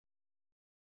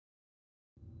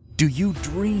Do you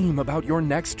dream about your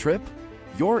next trip?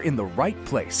 You're in the right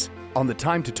place. On the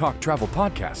Time to Talk Travel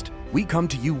podcast, we come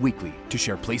to you weekly to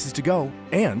share places to go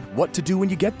and what to do when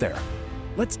you get there.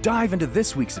 Let's dive into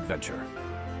this week's adventure.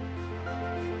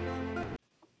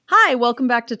 Hi, welcome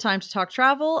back to Time to Talk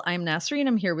Travel. I'm Nasreen.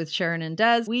 I'm here with Sharon and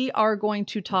Des. We are going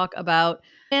to talk about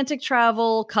romantic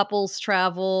travel, couples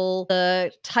travel,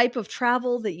 the type of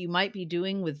travel that you might be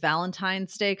doing with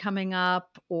Valentine's Day coming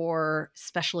up or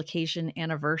special occasion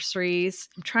anniversaries.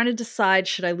 I'm trying to decide,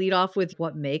 should I lead off with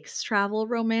what makes travel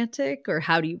romantic or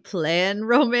how do you plan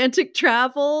romantic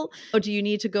travel? Or do you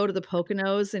need to go to the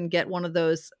Poconos and get one of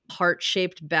those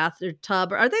heart-shaped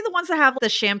bathtub? Are they the ones that have the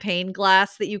champagne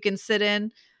glass that you can sit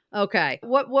in? Okay.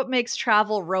 What makes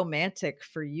travel romantic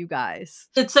for you guys?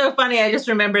 It's so funny. I just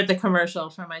remembered the commercial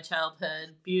from my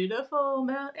childhood. Beautiful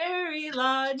Mount Airy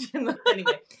Lodge.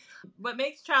 Anyway, what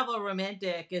makes travel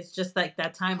romantic is just like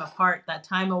that time apart, that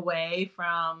time away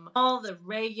from all the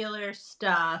regular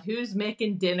stuff. Who's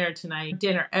making dinner tonight?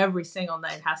 Dinner every single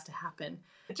night has to happen.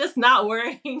 Just not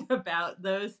worrying about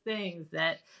those things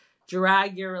that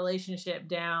drag your relationship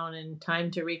down and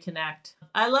time to reconnect.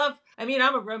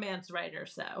 I'm a romance writer,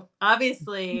 so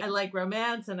obviously I like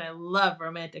romance and I love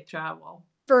romantic travel.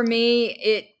 For me,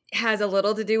 it has a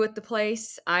little to do with the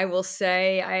place. I will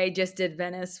say I just did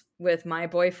Venice with my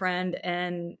boyfriend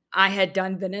and I had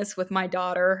done Venice with my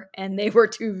daughter, and they were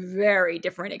two very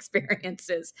different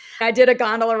experiences. I did a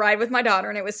gondola ride with my daughter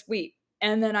and it was sweet.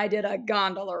 And then I did a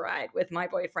gondola ride with my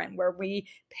boyfriend where we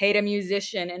paid a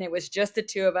musician and it was just the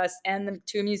two of us and the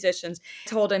two musicians. I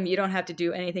told him, you don't have to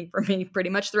do anything for me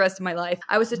pretty much the rest of my life.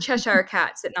 I was a Cheshire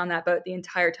cat sitting on that boat the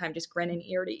entire time, just grinning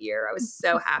ear to ear. I was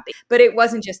so happy. But it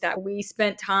wasn't just that. We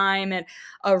spent time at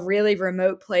a really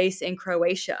remote place in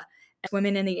Croatia.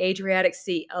 Swimming in the Adriatic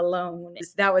Sea alone.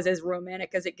 That was as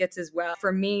romantic as it gets as well.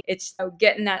 For me, it's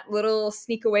getting that little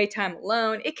sneak away time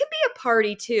alone. It can be a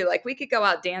party too. Like we could go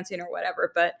out dancing or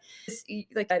whatever, but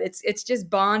it's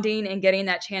just bonding and getting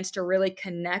that chance to really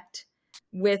connect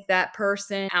with that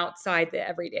person outside the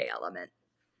everyday element.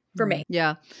 For me.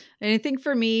 Yeah. And I think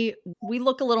for me, we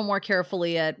look a little more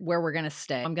carefully at where we're going to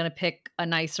stay. I'm going to pick a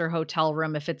nicer hotel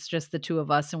room if it's just the two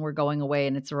of us and we're going away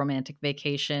and it's a romantic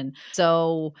vacation.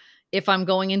 So if I'm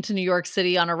going into New York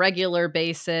City on a regular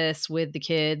basis with the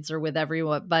kids or with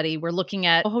everybody, we're looking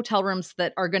at hotel rooms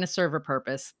that are going to serve a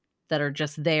purpose, that are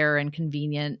just there and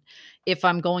convenient. If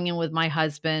I'm going in with my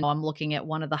husband, I'm looking at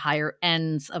one of the higher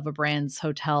ends of a brand's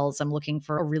hotels. I'm looking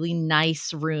for a really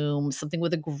nice room, something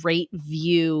with a great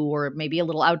view or maybe a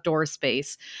little outdoor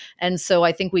space. And so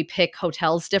I think we pick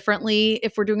hotels differently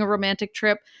if we're doing a romantic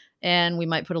trip. And we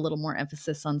might put a little more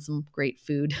emphasis on some great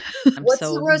food. What's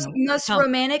the most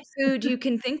romantic food you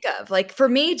can think of? Like for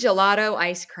me, gelato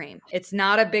ice cream. It's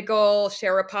not a big old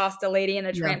share a pasta lady in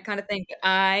a tramp kind of thing. But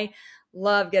I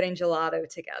love getting gelato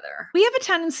together. We have a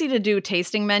tendency to do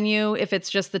tasting menu if it's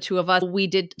just the two of us. We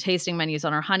did tasting menus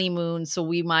on our honeymoon, so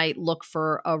we might look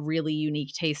for a really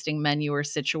unique tasting menu or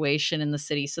situation in the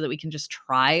city so that we can just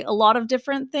try a lot of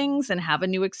different things and have a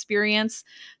new experience.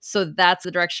 So that's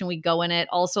the direction we go in it.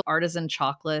 Also, artisan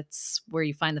chocolates, where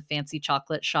you find the fancy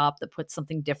chocolate shop that puts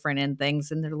something different in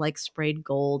things and they're like sprayed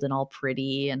gold and all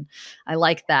pretty. And I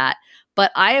like that.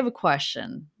 But I have a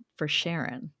question for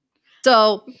Sharon.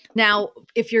 So now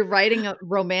if you're writing a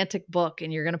romantic book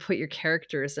and you're going to put your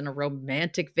characters in a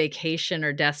romantic vacation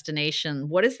or destination,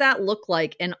 what does that look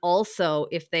like? And also,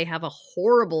 if they have a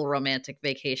horrible romantic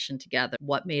vacation together,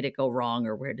 what made it go wrong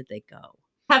or where did they go?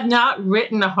 Have not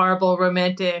written a horrible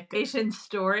romantic vacation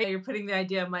story. You're putting the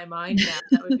idea in my mind now.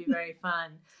 That would be very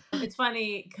fun. It's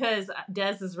funny because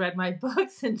Des has read my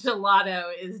books and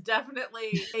gelato is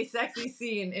definitely a sexy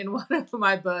scene in one of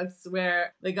my books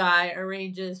where the guy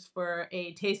arranges for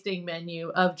a tasting menu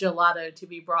of gelato to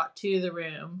be brought to the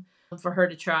room for her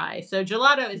to try. So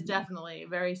gelato is definitely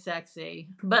very sexy.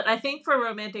 But I think for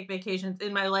romantic vacations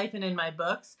in my life and in my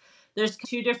books, there's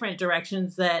two different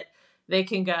directions that they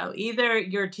can go. Either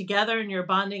you're together and you're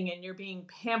bonding and you're being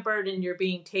pampered and you're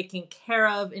being taken care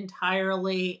of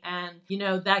entirely. And,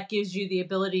 that gives you the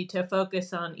ability to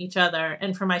focus on each other.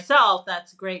 And for myself,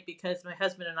 that's great because my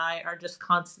husband and I are just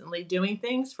constantly doing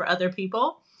things for other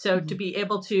people. So to be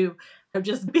able to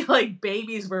just be like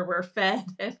babies where we're fed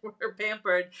and we're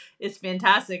pampered is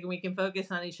fantastic. And we can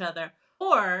focus on each other.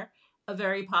 Or a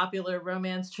very popular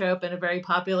romance trope and a very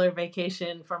popular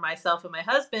vacation for myself and my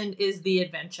husband is the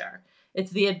adventure.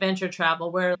 It's the adventure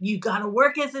travel where you got to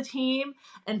work as a team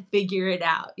and figure it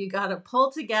out. You got to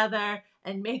pull together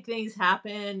and make things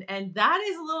happen. And that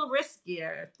is a little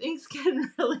riskier. Things can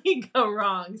really go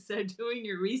wrong. So doing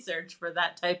your research for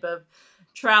that type of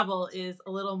travel is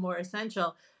a little more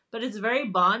essential. but it's very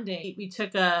bonding. We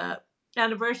took a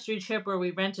anniversary trip where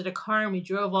we rented a car and we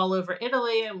drove all over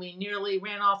Italy, and we nearly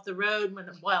ran off the road when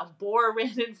a wild boar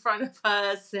ran in front of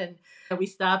us. And we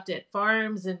stopped at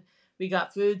farms and we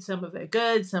got food, some of it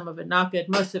good, some of it not good,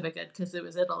 most of it good because it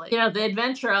was Italy. The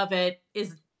adventure of it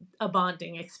is a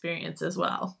bonding experience as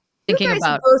well. Thinking you guys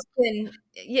about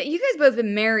you guys both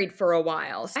been married for a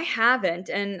while. I haven't,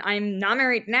 and I'm not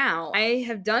married now. I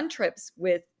have done trips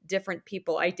with different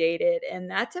people I dated, and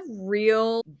that's a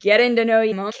real getting to know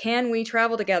you moment. Can we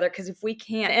travel together? Because if we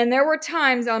can't, and there were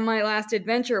times on my last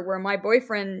adventure where my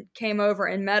boyfriend came over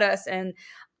and met us, and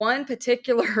one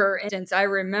particular instance, I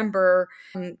remember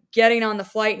getting on the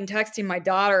flight and texting my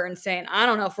daughter and saying, I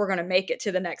don't know if we're going to make it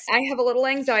to the next. I have a little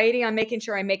anxiety on making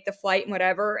sure I make the flight and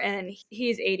whatever. And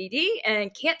he's ADD and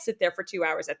can't sit there for 2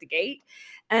 hours at the gate.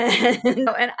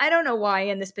 And I don't know why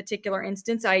in this particular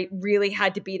instance, I really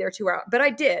had to be there 2 hours, but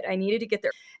I did. I needed to get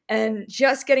there. And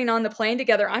just getting on the plane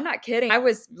together, I'm not kidding. I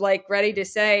was like ready to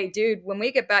say, dude, when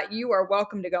we get back, you are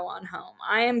welcome to go on home.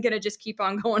 I am going to just keep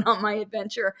on going on my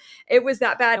adventure. It was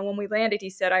that bad. And when we landed, he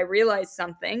said, I realized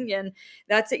something. And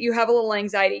that's it. You have a little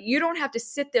anxiety. You don't have to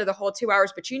sit there the whole 2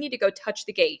 hours, but you need to go touch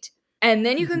the gate. And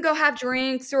then you can go have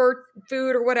drinks or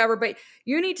food or whatever. But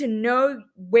you need to know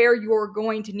where you're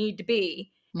going to need to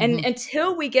be. And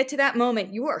until we get to that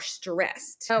moment, you are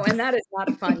stressed. Oh, and that is not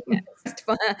a fun yet.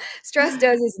 Stress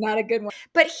does is not a good one.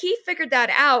 But he figured that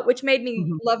out, which made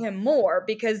me love him more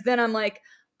because then I'm like,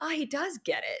 oh, he does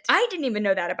get it. I didn't even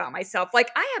know that about myself. Like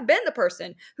I have been the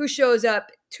person who shows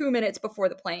up 2 minutes before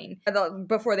the plane,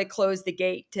 before they close the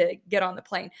gate to get on the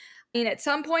plane. I mean, at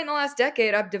some point in the last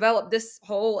decade, I've developed this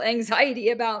whole anxiety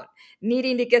about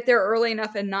needing to get there early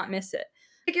enough and not miss it.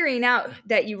 Figuring out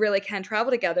that you really can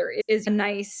travel together is a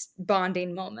nice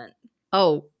bonding moment.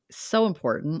 Oh, so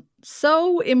important.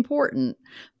 So important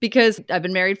because I've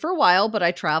been married for a while, but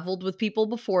I traveled with people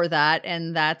before that.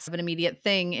 And that's an immediate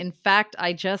thing. In fact,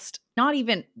 not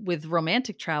even with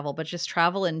romantic travel, but just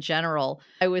travel in general.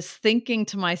 I was thinking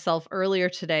to myself earlier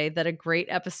today that a great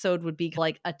episode would be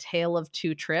like a tale of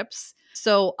two trips.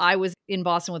 So I was in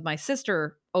Boston with my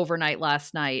sister overnight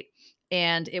last night.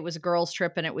 And it was a girls'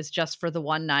 trip and it was just for the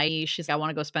one night. She's like, I want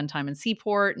to go spend time in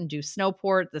Seaport and do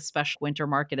Snowport, the special winter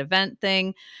market event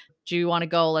thing. Do you want to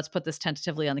go? Let's put this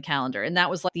tentatively on the calendar. And that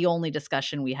was like the only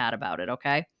discussion we had about it.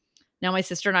 Okay. Now, my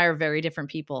sister and I are very different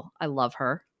people. I love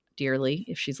her dearly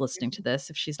if she's listening to this.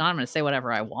 If she's not, I'm going to say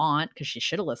whatever I want because she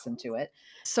should have listened to it.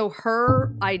 So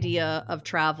her idea of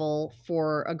travel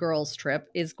for a girls' trip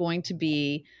is going to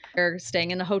be we're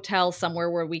staying in a hotel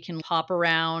somewhere where we can hop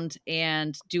around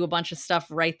and do a bunch of stuff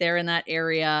right there in that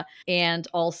area. And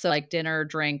also like dinner,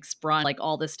 drinks, brunch, like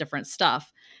all this different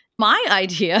stuff. My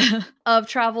idea of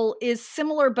travel is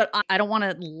similar, but I don't want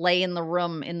to lay in the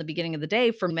room in the beginning of the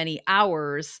day for many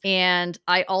hours. And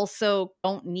I also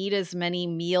don't need as many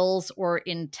meals or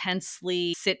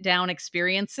intensely sit down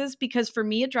experiences because for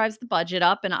me, it drives the budget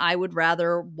up and I would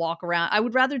rather walk around. I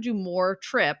would rather do more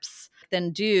trips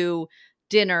than do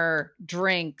dinner,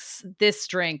 drinks, this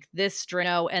drink,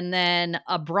 and then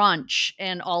a brunch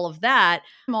and all of that.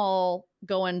 I'm all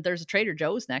going, there's a Trader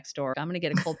Joe's next door. I'm going to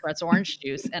get a cold press orange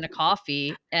juice and a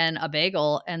coffee and a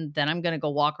bagel. And then I'm going to go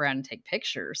walk around and take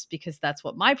pictures because that's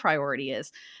what my priority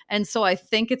is. And so I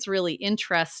think it's really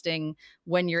interesting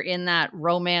when you're in that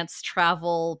romance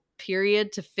travel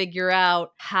period to figure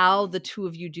out how the two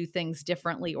of you do things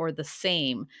differently or the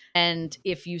same. And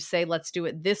if you say, let's do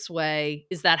it this way,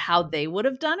 is that how they would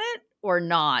have done it or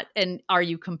not? And are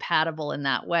you compatible in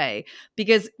that way?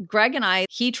 Because Greg and I,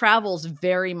 he travels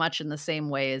very much in the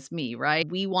same way as me, right?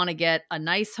 We want to get a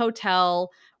nice hotel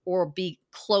or be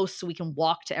close so we can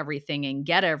walk to everything and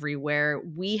get everywhere.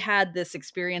 We had this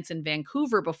experience in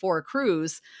Vancouver before a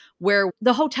cruise where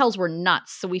the hotels were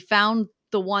nuts. So we found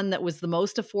the one that was the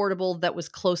most affordable that was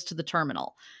close to the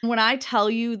terminal. When I tell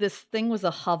you this thing was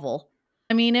a hovel,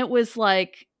 I mean, it was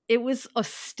a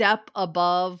step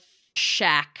above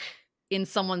shack in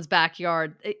someone's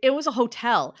backyard. It was a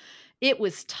hotel. It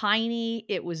was tiny.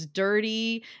 It was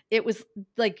dirty. It was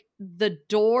like the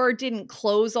door didn't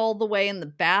close all the way in the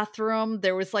bathroom.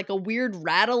 There was like a weird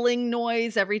rattling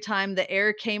noise every time the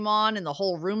air came on and the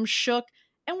whole room shook.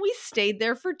 And we stayed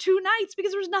there for 2 nights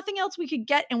because there was nothing else we could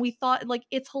get. And we thought like,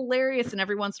 it's hilarious. And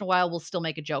every once in a while, we'll still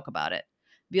make a joke about it.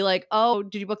 Be like, oh,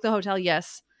 did you book the hotel?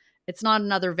 Yes. It's not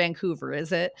another Vancouver,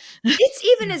 is it? It's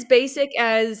even as basic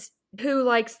as who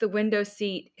likes the window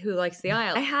seat, who likes the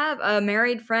aisle. I have a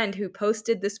married friend who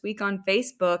posted this week on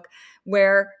Facebook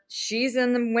where She's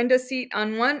in the window seat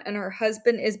on one, and her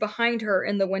husband is behind her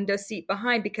in the window seat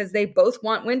behind because they both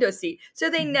want window seat. So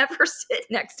they never sit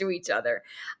next to each other.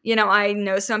 I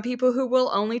know some people who will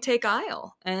only take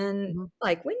aisle and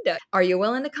like window. Are you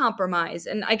willing to compromise?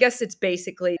 And I guess it's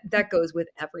basically that goes with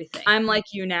everything. I'm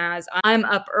like you, Naz. I'm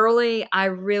up early. I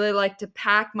really like to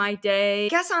pack my day. I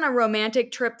guess on a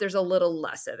romantic trip, there's a little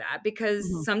less of that because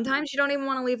sometimes you don't even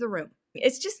want to leave the room.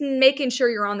 It's just making sure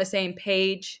you're on the same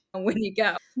page when you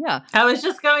go. Yeah. I was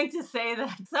just going to say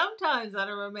that sometimes on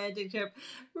a romantic trip,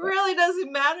 really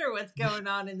doesn't matter what's going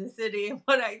on in the city and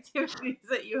what activities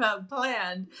that you have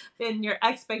planned, and your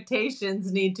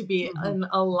expectations need to be in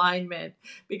alignment.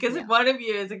 Because if one of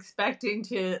you is expecting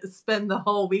to spend the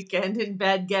whole weekend in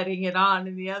bed getting it on,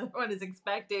 and the other one is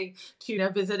expecting to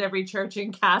visit every church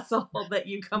and castle that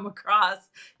you come across,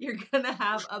 you're going to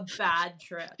have a bad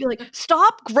trip. Be like,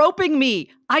 stop groping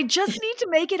me. I just need to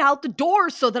make it out the door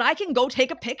so that I can go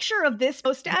take a picture of this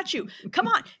statue. Come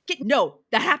on. No,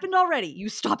 that happened already. You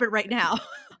stop it right now.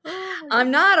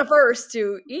 I'm not averse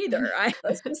to either.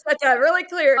 Let's just set that really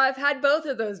clear. I've had both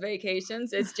of those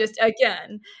vacations. It's just,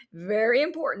 again, very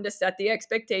important to set the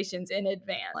expectations in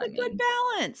advance. It's a good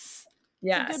balance.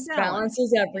 Yes, balance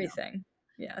is everything.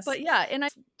 Yes. But yeah, and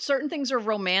certain things are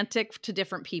romantic to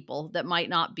different people that might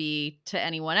not be to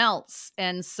anyone else.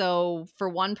 And so for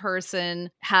one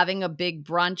person, having a big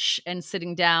brunch and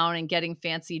sitting down and getting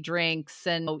fancy drinks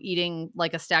and eating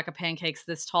like a stack of pancakes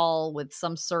this tall with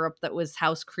some syrup that was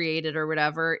house created or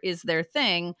whatever is their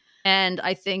thing. And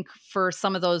I think for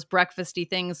some of those breakfasty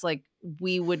things, like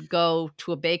we would go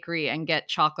to a bakery and get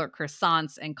chocolate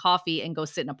croissants and coffee and go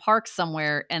sit in a park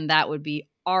somewhere. And that would be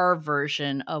our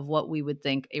version of what we would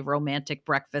think a romantic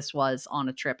breakfast was on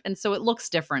a trip. And so it looks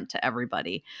different to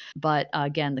everybody. But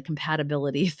again, the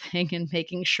compatibility thing and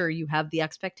making sure you have the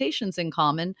expectations in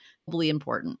common, probably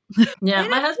important. Yeah,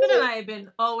 my husband and I have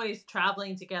been always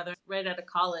traveling together. Right out of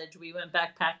college, we went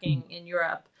backpacking in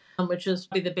Europe, which was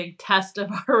probably the big test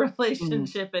of our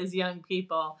relationship as young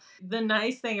people. The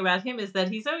nice thing about him is that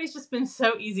he's always just been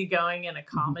so easygoing and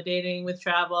accommodating with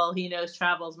travel. He knows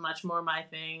travel is much more my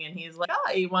thing. And he's like,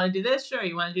 oh, you want to do this? Sure.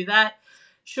 You want to do that?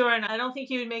 Sure. And I don't think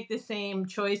he would make the same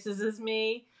choices as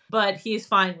me, but he's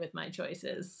fine with my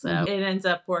choices. So it ends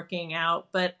up working out.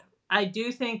 But I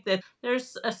do think that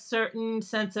there's a certain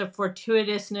sense of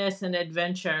fortuitousness and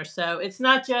adventure. So it's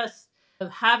not just of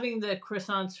having the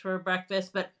croissants for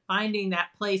breakfast, but finding that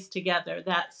place together,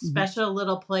 that special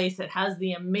little place that has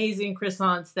the amazing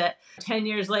croissants that 10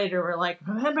 years later we're like,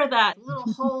 remember that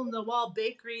little hole in the wall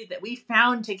bakery that we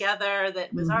found together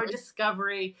that was our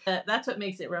discovery? That's what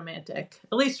makes it romantic,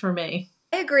 at least for me.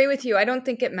 I agree with you. I don't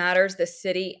think it matters the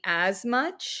city as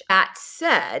much. That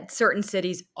said, certain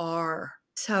cities are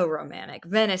so romantic.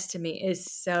 Venice to me is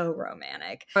so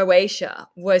romantic. Croatia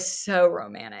was so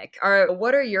romantic.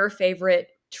 What are your favorite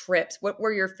trips? What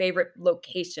were your favorite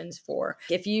locations for?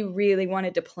 If you really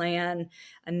wanted to plan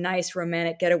a nice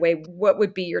romantic getaway, what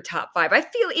would be your top 5? I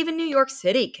feel even New York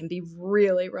City can be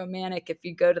really romantic if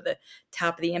you go to the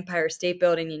top of the Empire State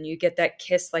Building and you get that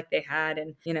kiss like they had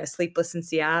in, Sleepless in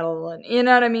Seattle. And you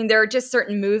know what I mean? There are just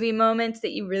certain movie moments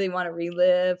that you really want to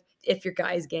relive. If your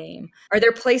guys game, are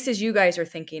there places you guys are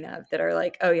thinking of that are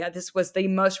like, oh yeah, this was the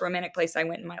most romantic place I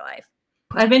went in my life?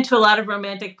 I've been to a lot of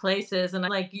romantic places, and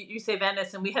like you say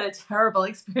Venice, and we had a terrible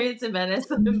experience in Venice.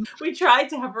 We tried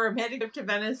to have a romantic trip to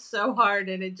Venice so hard,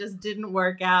 and it just didn't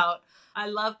work out. I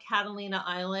love Catalina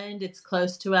Island. It's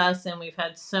close to us, and we've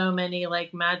had so many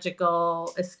like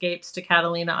magical escapes to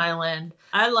Catalina Island.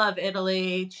 I love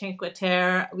Italy, Cinque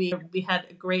Terre. We had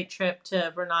a great trip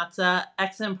to Vernazza,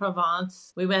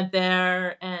 Aix-en-Provence. We went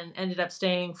there and ended up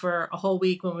staying for a whole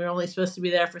week when we were only supposed to be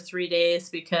there for 3 days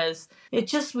because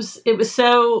it was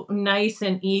so nice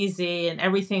and easy, and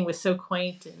everything was so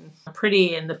quaint and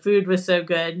pretty, and the food was so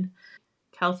good.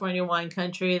 California wine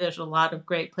country. There's a lot of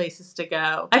great places to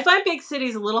go. I find big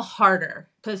cities a little harder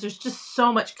because there's just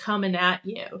so much coming at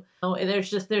you.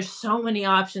 There's so many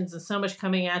options and so much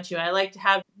coming at you. I like to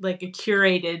have like a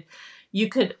curated, you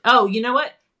know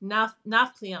what?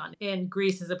 Nafplion in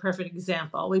Greece is a perfect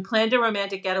example. We planned a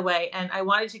romantic getaway and I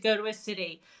wanted to go to a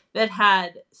city that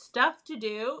had stuff to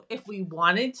do if we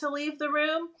wanted to leave the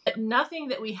room, but nothing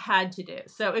that we had to do.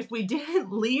 So if we didn't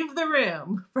leave the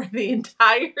room for the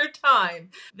entire time,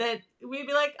 then we'd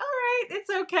be like, all right, it's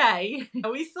okay.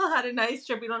 We still had a nice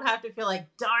trip. We don't have to feel like,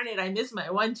 darn it, I missed my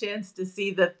one chance to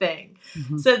see the thing.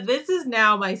 So this is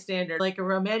now my standard. Like a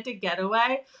romantic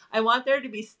getaway, I want there to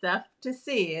be stuff to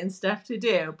see and stuff to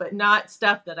do, but not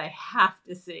stuff that I have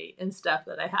to see and stuff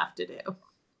that I have to do.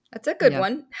 That's a good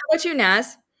one. How about you,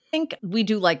 Naz? think we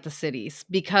do like the cities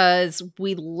because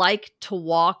we like to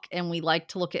walk and we like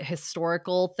to look at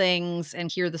historical things and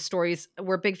hear the stories.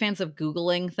 We're big fans of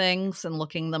Googling things and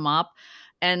looking them up.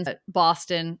 And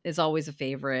Boston is always a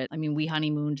favorite. I mean, we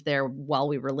honeymooned there while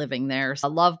we were living there. So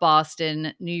I love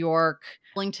Boston, New York,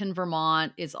 Burlington,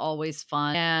 Vermont is always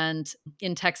fun. And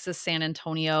in Texas, San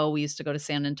Antonio, we used to go to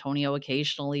San Antonio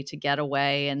occasionally to get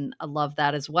away. And I love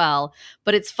that as well.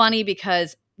 But it's funny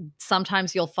because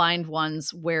sometimes you'll find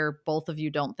ones where both of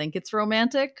you don't think it's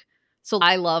romantic. So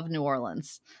I love New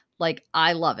Orleans. Like,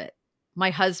 I love it. My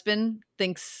husband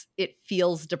thinks it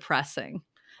feels depressing.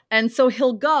 And so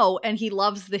he'll go and he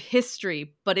loves the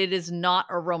history, but it is not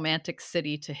a romantic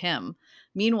city to him.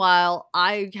 Meanwhile,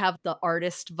 I have the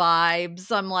artist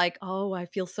vibes. I'm like, oh, I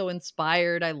feel so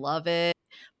inspired. I love it.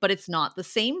 But it's not the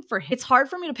same for him. It's hard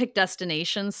for me to pick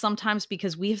destinations sometimes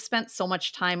because we have spent so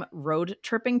much time road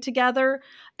tripping together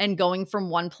and going from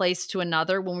one place to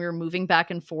another when we were moving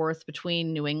back and forth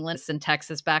between New England and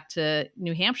Texas back to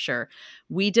New Hampshire.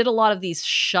 We did a lot of these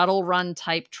shuttle run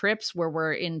type trips where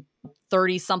we're in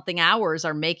 30 something hours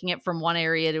are making it from one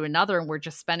area to another and we're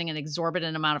just spending an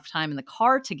exorbitant amount of time in the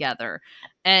car together.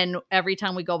 And every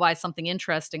time we go by something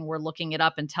interesting, we're looking it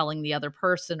up and telling the other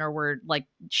person, or we're like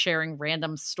sharing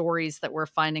random stories that we're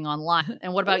finding online.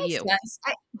 And what about you?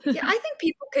 Yeah, I think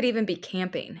people could even be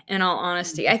camping, in all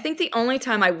honesty. I think the only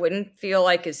time I wouldn't feel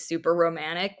like is super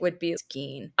romantic would be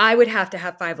skiing. I would have to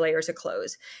have 5 layers of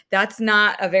clothes. That's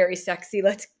not a very sexy,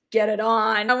 let's get it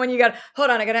on. And when you got, hold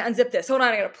on, I got to unzip this. Hold on,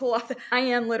 I got to pull off. I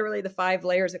am literally the 5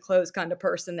 layers of clothes kind of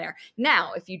person there.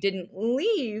 Now, if you didn't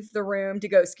leave the room to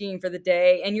go skiing for the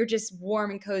day and you're just warm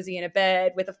and cozy in a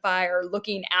bed with a fire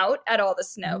looking out at all the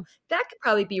snow, that could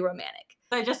probably be romantic.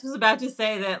 I just was about to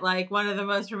say that, like, one of the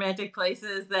most romantic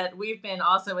places that we've been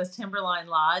also is Timberline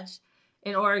Lodge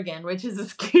in Oregon, which is a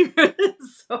ski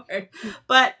resort.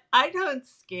 But I don't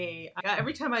ski.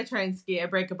 Every time I try and ski, I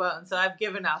break a bone. So I've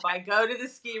given up. I go to the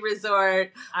ski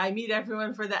resort. I meet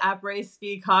everyone for the après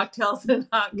ski cocktails and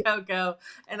hot cocoa.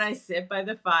 And I sit by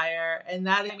the fire. And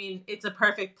that, I mean, it's a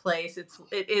perfect place.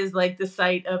 It is like the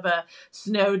site of a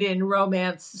snowed in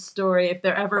romance story, if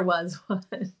there ever was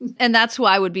one. And that's who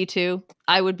I would be too.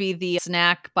 I would be the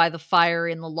snack by the fire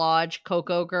in the lodge,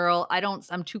 Cocoa girl.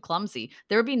 I'm too clumsy.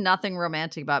 There would be nothing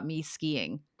romantic about me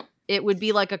skiing. It would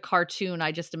be like a cartoon.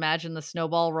 I just imagine the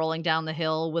snowball rolling down the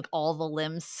hill with all the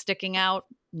limbs sticking out.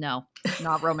 No,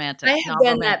 not romantic. I have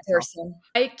been that person.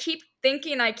 I keep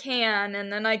thinking I can,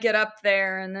 and then I get up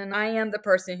there, and then I am the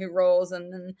person who rolls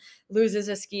and then loses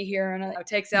a ski here and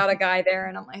takes out a guy there,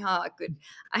 and I'm like, oh, good.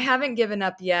 I haven't given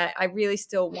up yet. I really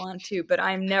still want to, but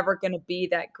I'm never going to be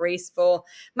that graceful.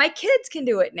 My kids can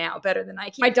do it now better than I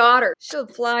can. My daughter, she'll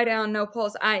fly down no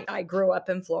poles. I grew up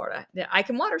in Florida. I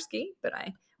can water ski,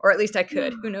 or at least I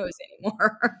could. Who knows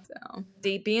anymore? So,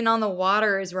 being on the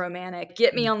water is romantic.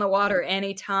 Get me on the water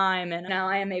anytime, and now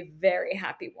I am a very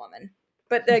happy woman.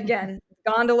 But again,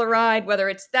 gondola ride, whether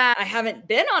it's that, I haven't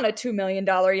been on a $2 million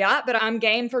yacht, but I'm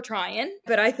game for trying.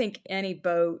 But I think any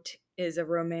boat is a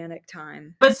romantic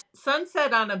time. But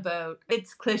sunset on a boat,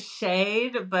 it's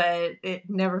cliched, but it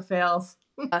never fails.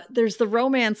 There's the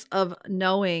romance of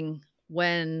knowing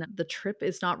when the trip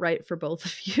is not right for both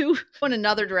of you. In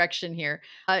another direction here.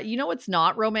 You know what's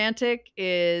not romantic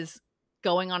is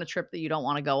going on a trip that you don't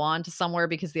want to go on to somewhere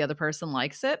because the other person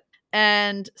likes it.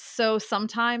 And so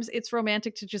sometimes it's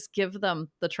romantic to just give them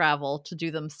the travel to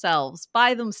do themselves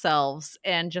by themselves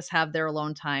and just have their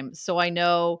alone time. So I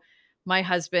know my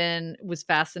husband was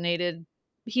fascinated.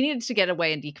 He needed to get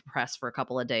away and decompress for a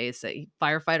couple of days. A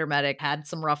firefighter medic had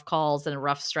some rough calls and a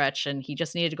rough stretch, and he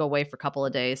just needed to go away for a couple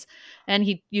of days. And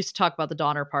he used to talk about the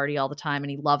Donner Party all the time,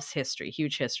 and he loves history,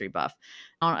 huge history buff.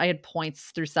 I had points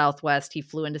through Southwest. He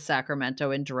flew into Sacramento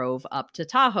and drove up to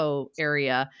Tahoe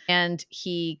area, and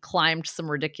he climbed some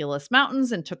ridiculous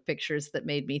mountains and took pictures that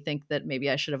made me think that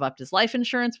maybe I should have upped his life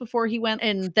insurance before he went.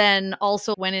 And then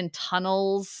also went in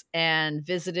tunnels and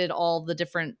visited all the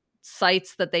different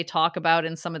sites that they talk about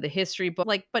in some of the history,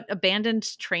 but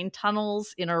abandoned train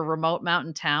tunnels in a remote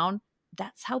mountain town.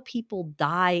 That's how people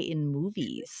die in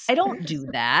movies. I don't do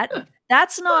that.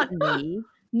 That's not me.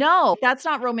 No, that's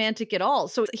not romantic at all.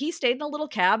 So he stayed in a little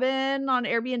cabin on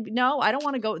Airbnb. No, I don't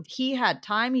want to go. He had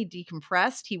time. He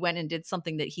decompressed. He went and did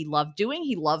something that he loved doing.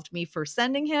 He loved me for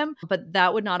sending him, but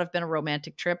that would not have been a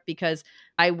romantic trip because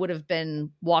I would have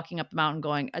been walking up the mountain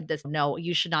going, no,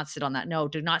 you should not sit on that. No,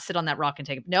 do not sit on that rock and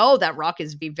take it. No, that rock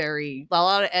is very well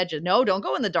out of edges. No, don't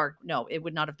go in the dark. No, it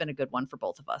would not have been a good one for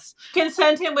both of us. Can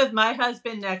send him with my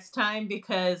husband next time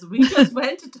because we just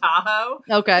went to Tahoe.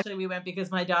 Okay. Actually, we went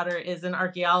because my daughter is an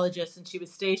archaeologist and she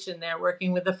was stationed there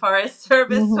working with the Forest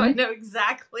Service. So I know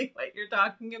exactly what you're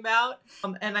talking about.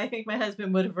 And I think my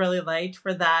husband would have really liked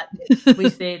for that. We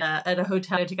stayed at a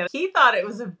hotel together. He thought it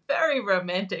was a very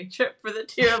romantic trip for the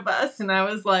two of us. And I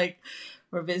was like,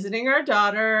 we're visiting our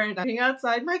daughter and I'm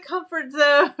outside my comfort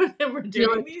zone and we're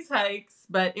doing these hikes,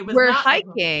 but it was we're not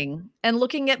hiking and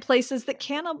looking at places that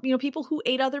people who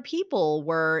ate other people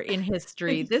were in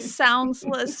history. This sounds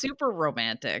super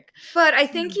romantic. But I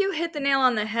think you hit the nail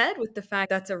on the head with the fact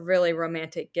that's a really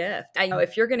romantic gift.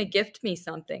 If you're going to gift me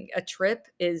something, a trip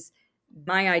is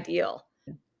my ideal.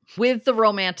 With the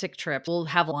romantic trip, we'll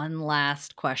have one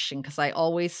last question because I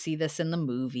always see this in the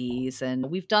movies and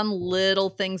we've done little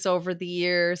things over the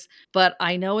years, but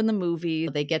I know in the movie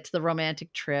they get to the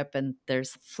romantic trip and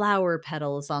there's flower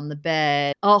petals on the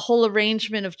bed, a whole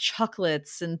arrangement of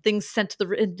chocolates and things sent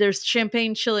to there's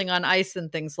champagne chilling on ice and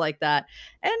things like that.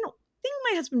 And I think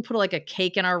my husband put like a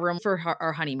cake in our room for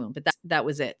our honeymoon, but that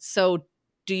was it. So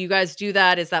do you guys do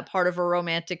that? Is that part of a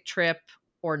romantic trip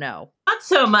or no? Not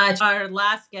so much. Our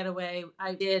last getaway,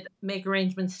 I did make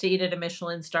arrangements to eat at a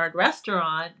Michelin-starred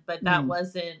restaurant, but that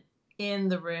wasn't in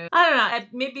the room. I don't know.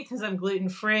 Maybe because I'm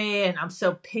gluten-free and I'm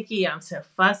so picky, I'm so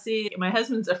fussy. My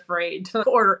husband's afraid to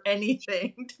order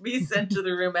anything to be sent to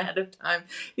the room ahead of time.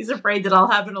 He's afraid that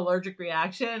I'll have an allergic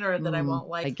reaction or that I won't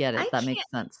like it. I get it. That makes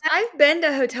sense. I've been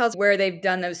to hotels where they've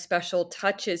done those special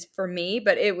touches for me,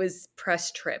 but it was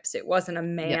press trips. It wasn't a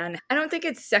man. Yep. I don't think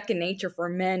it's second nature for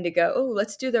men to go, oh,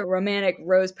 let's do the romantic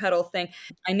rose petal thing.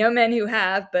 I know men who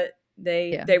have, but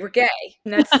they were gay.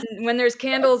 And that's when there's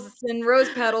candles and rose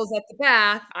petals at the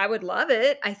bath. I would love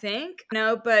it, I think.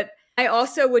 But I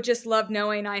also would just love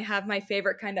knowing I have my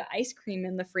favorite kind of ice cream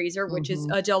in the freezer, which is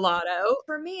a gelato.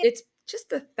 For me, it's just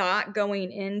the thought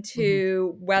going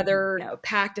into whether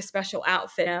packed a special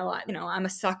outfit. I'm a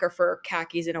sucker for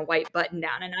khakis and a white button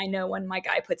down, and I know when my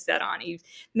guy puts that on, he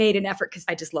made an effort because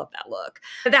I just love that look.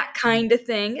 That kind of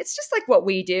thing. It's just like what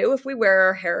we do if we wear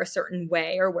our hair a certain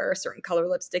way or wear a certain color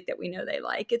lipstick that we know they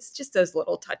like. It's just those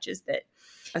little touches that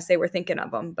I say we're thinking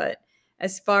of them, but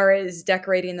as far as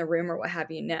decorating the room or what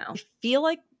have you, no. I feel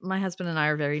like my husband and I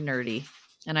are very nerdy.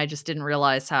 And I just didn't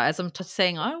realize how, as I'm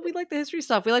saying, we like the history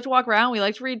stuff. We like to walk around. We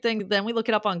like to read things. Then we look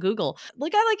it up on Google.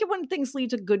 Like, I like it when things lead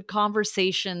to good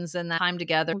conversations and that time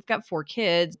together. We've got 4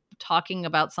 kids. Talking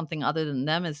about something other than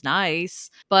them is nice.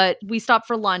 But we stopped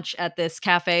for lunch at this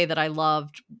cafe that I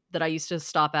loved, that I used to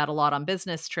stop at a lot on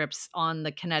business trips on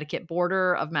the Connecticut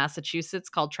border of Massachusetts,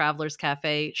 called Travelers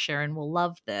Cafe. Sharon will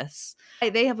love this.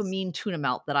 They have a mean tuna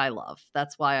melt that I love.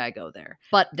 That's why I go there.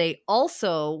 But they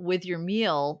also, with your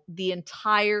meal, the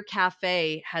entire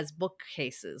cafe has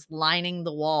bookcases lining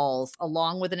the walls,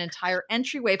 along with an entire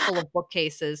entryway full of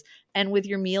bookcases. And with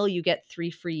your meal, you get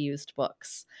 3 free used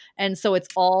books. And so it's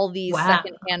all these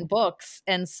secondhand books.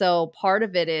 And so part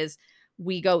of it is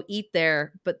we go eat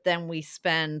there, but then we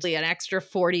spend an extra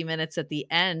 40 minutes at the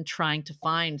end trying to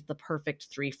find the perfect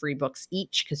 3 free books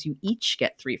each, because you each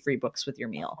get 3 free books with your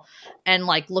meal. And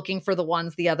like looking for the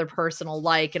ones the other person will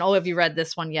like. And, have you read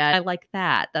this one yet? I like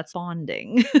that. That's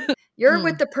bonding. You're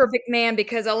with the perfect man,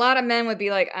 because a lot of men would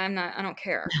be like, I don't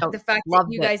care. The fact that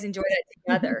you guys enjoy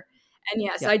that together. And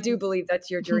yes, I do believe that's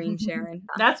your dream, Sharon.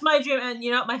 That's my dream. And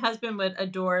my husband would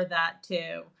adore that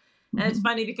too. And it's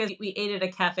funny because we ate at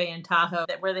a cafe in Tahoe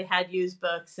where they had used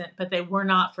books, but they were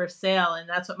not for sale. And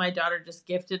that's what my daughter just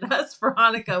gifted us for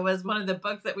Hanukkah, was one of the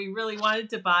books that we really wanted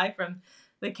to buy from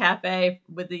the cafe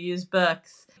with the used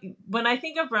books. When I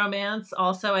think of romance,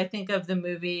 also, I think of the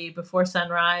movie Before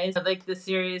Sunrise, like the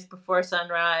series Before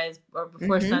Sunrise or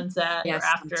Before Sunset or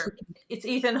After. It's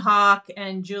Ethan Hawke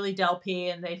and Julie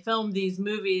Delpy, and they filmed these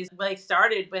movies,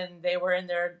 started when they were in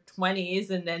their 20s,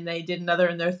 and then they did another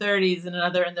in their 30s and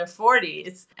another in their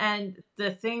 40s. And the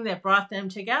thing that brought them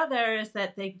together is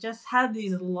that they just had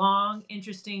these long,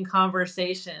 interesting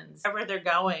conversations wherever they're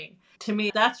going. To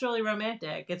me, that's really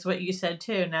romantic. It's what you said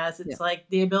too, Naz. It's like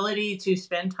the ability to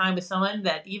spend time with someone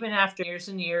that even after years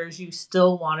and years, you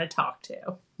still want to talk to.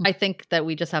 I think that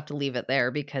we just have to leave it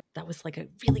there, because that was like a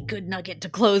really good nugget to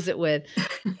close it with.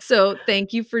 So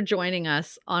thank you for joining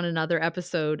us on another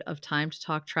episode of Time to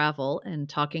Talk Travel, and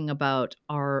talking about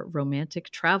our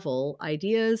romantic travel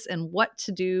ideas and what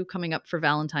to do coming up for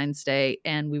Valentine's Day.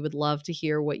 And we would love to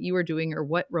hear what you are doing or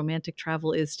what romantic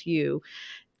travel is to you.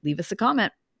 Leave us a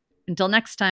comment. Until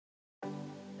next time.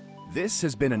 This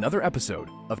has been another episode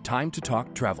of Time to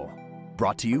Talk Travel,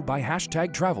 Brought to you by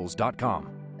 #travels.com.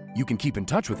 You can keep in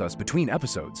touch with us between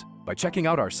episodes by checking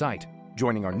out our site,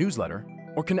 joining our newsletter,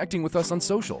 or connecting with us on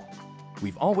social.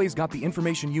 We've always got the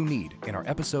information you need in our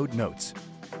episode notes.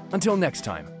 Until next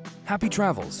time, happy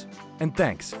travels, and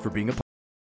thanks for being a part.